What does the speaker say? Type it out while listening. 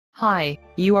Hi,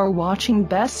 you are watching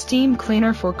Best Steam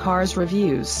Cleaner for Cars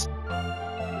Reviews.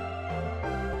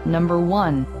 Number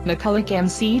 1, McCulloch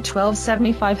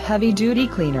MC1275 Heavy Duty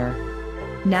Cleaner.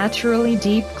 Naturally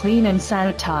deep clean and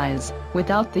sanitize,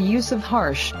 without the use of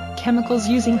harsh chemicals,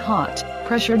 using hot,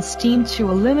 pressured steam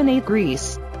to eliminate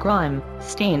grease, grime,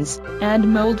 stains,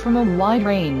 and mold from a wide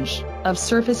range of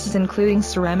surfaces including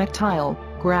ceramic tile,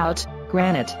 grout,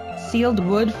 granite, sealed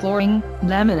wood flooring,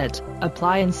 laminate,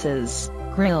 appliances,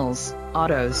 grills,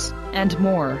 autos, and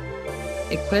more.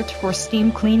 Equipped for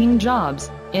steam cleaning jobs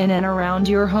in and around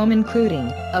your home, including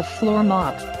a floor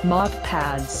mop, mop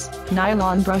pads,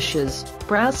 nylon brushes,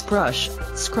 brass brush,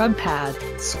 scrub pad,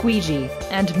 squeegee,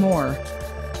 and more.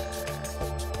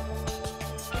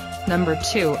 Number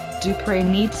 2, Dupre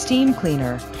Neat Steam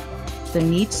Cleaner. The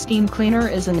Neat Steam Cleaner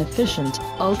is an efficient,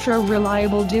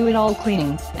 ultra-reliable do-it-all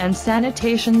cleaning and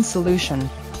sanitation solution.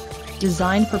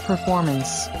 Designed for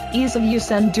performance, ease of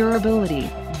use and durability,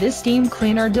 this steam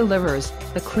cleaner delivers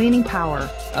the cleaning power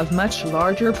of much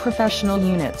larger professional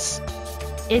units.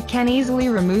 It can easily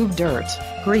remove dirt,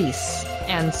 grease,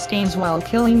 and stains while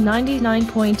killing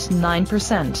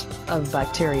 99.9% of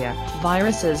bacteria,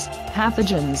 viruses,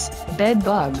 pathogens, bed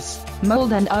bugs,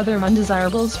 mold and other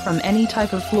undesirables from any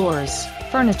type of floors,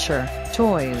 furniture,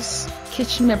 toys,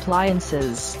 kitchen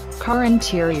appliances, car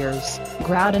interiors,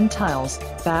 grout and tiles,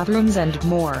 bathrooms and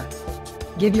more.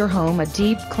 Give your home a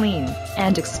deep clean,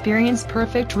 and experience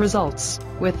perfect results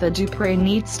with the Dupre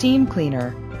Neat Steam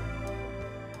Cleaner.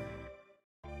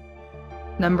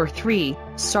 Number 3,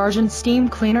 Sargent Steam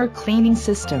Cleaner Cleaning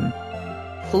System.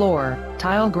 Floor,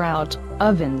 tile, grout,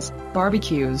 ovens,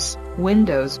 barbecues,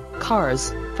 windows,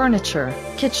 cars, furniture,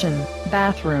 kitchen,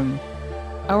 bathroom.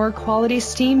 Our quality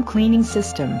steam cleaning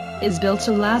system is built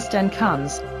to last and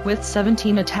comes with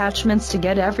 17 attachments to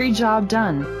get every job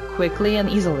done quickly and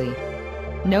easily.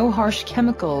 No harsh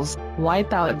chemicals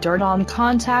wipe out dirt on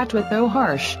contact with no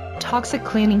harsh, toxic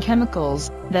cleaning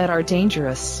chemicals that are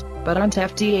dangerous but aren't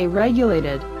FDA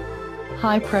regulated.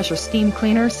 High-pressure steam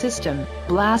cleaner system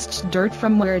blasts dirt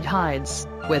from where it hides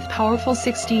with powerful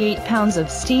 68 pounds of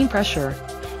steam pressure.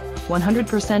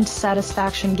 100%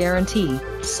 satisfaction guarantee.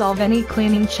 Solve any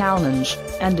cleaning challenge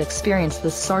and experience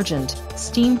the Sargent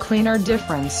Steam Cleaner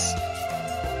difference.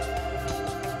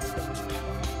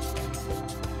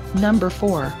 Number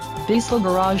 4, Diesel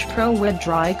Garage Pro Wet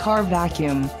Dry Car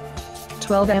Vacuum.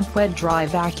 12-amp wet dry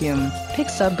vacuum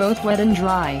picks up both wet and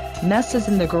dry messes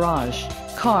in the garage,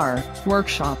 car,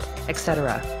 workshop,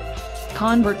 etc.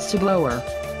 Converts to blower.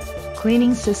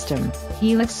 Cleaning system,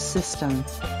 Helix system.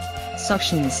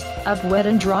 Suctions up wet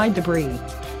and dry debris.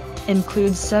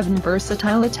 Includes 7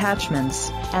 versatile attachments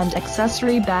and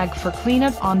accessory bag for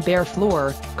cleanup on bare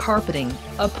floor, carpeting,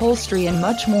 upholstery and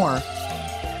much more.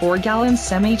 4-gallon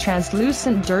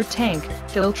semi-translucent dirt tank,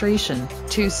 filtration,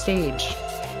 2-stage.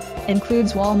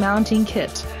 Includes wall mounting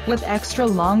kit, with extra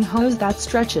long hose that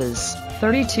stretches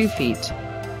 32 feet.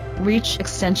 Reach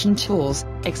extension tools,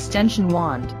 extension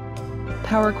wand.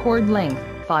 Power cord length,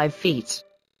 5 feet.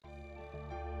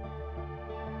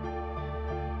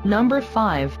 Number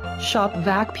 5, Shop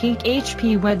Vac Peak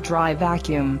HP Wet Dry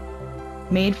Vacuum.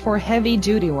 Made for heavy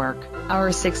duty work, our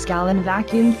 6-gallon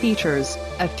vacuum features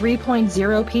a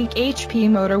 3.0 peak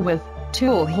HP motor with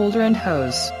tool holder and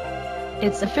hose.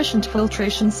 Its efficient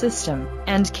filtration system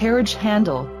and carriage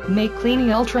handle make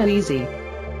cleaning ultra easy.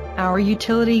 Our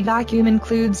utility vacuum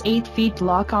includes 8 feet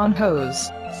lock-on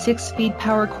hose, 6 feet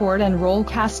power cord and roll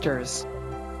casters.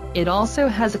 It also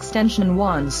has extension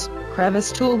wands,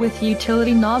 crevice tool with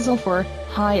utility nozzle for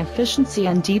high efficiency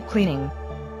and deep cleaning.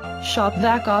 Shop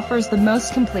Vac offers the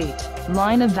most complete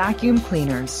line of vacuum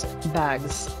cleaners,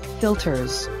 bags,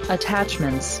 filters,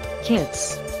 attachments,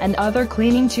 kits, and other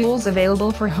cleaning tools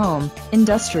available for home,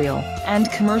 industrial,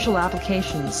 and commercial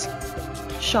applications.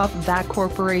 Shop Vac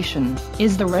Corporation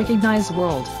is the recognized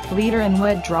world leader in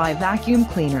wet-dry vacuum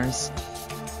cleaners.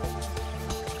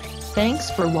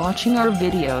 Thanks for watching our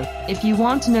video. If you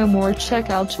want to know more, check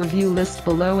out review list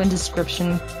below in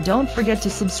description. Don't forget to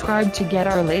subscribe to get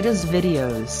our latest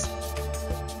videos.